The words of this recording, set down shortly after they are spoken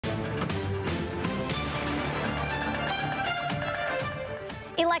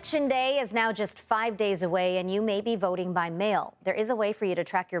Election Day is now just 5 days away, and you may be voting by mail. There is a way for you to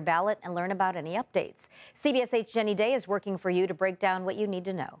track your ballot and learn about any updates. CBS 8's Jenny Day is working for you to break down what you need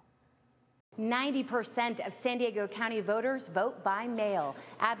to know. 90% of San Diego County voters vote by mail.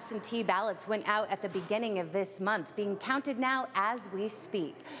 Absentee ballots went out at the beginning of this month, being counted now as we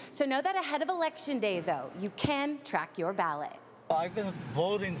speak. So know that ahead of Election Day, though, you can track your ballot. I've been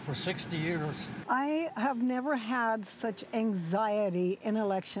voting for 60 years. I have never had such anxiety in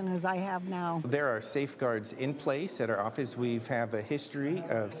election as I have now. There are safeguards in place at our office. We have a history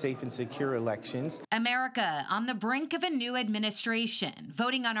of safe and secure elections. America on the brink of a new administration,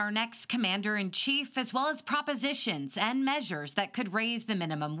 voting on our next commander-in-chief, as well as propositions and measures that could raise the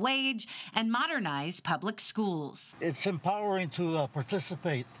minimum wage and modernize public schools. It's empowering to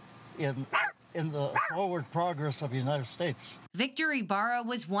participate in the forward progress of the United States. Victor Ibarra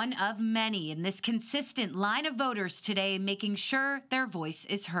was one of many in this consistent line of voters today, making sure their voice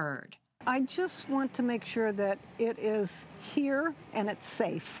is heard. I just want to make sure that it is here and it's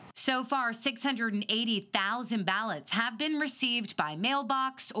safe. So far, 680,000 ballots have been received by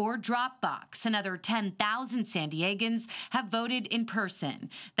mailbox or Dropbox. Another 10,000 San Diegans have voted in person.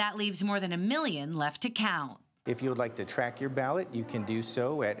 That leaves more than 1 million left to count. If you would like to track your ballot, you can do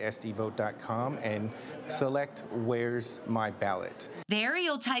so at sdvote.com and select Where's My Ballot. There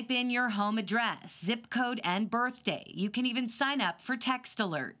you'll type in your home address, zip code, and birthday. You can even sign up for text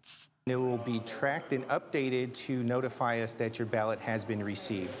alerts. It will be tracked and updated to notify us that your ballot has been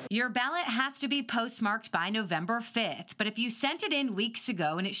received. Your ballot has to be postmarked by November 5th, but if you sent it in weeks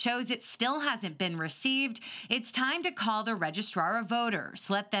ago and it shows it still hasn't been received, it's time to call the Registrar of Voters.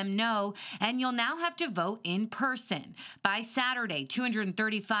 Let them know, and you'll now have to vote in person. By Saturday,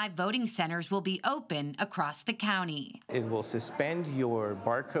 235 voting centers will be open across the county. It will suspend your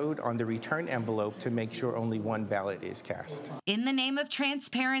barcode on the return envelope to make sure only one ballot is cast. In the name of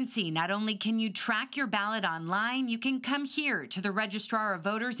transparency, not only can you track your ballot online, you can come here to the Registrar of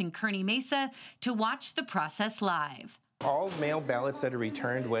Voters in Kearney Mesa to watch the process live. All mail ballots that are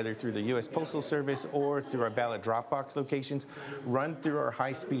returned, whether through the U.S. Postal Service or through our ballot Dropbox locations, run through our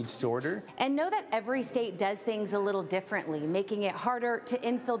high-speed sorter. And know that every state does things a little differently, making it harder to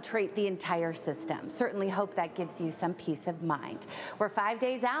infiltrate the entire system. Certainly hope that gives you some peace of mind. We're 5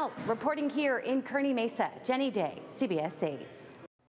 days out. Reporting here in Kearney Mesa, Jenny Day, CBS 8.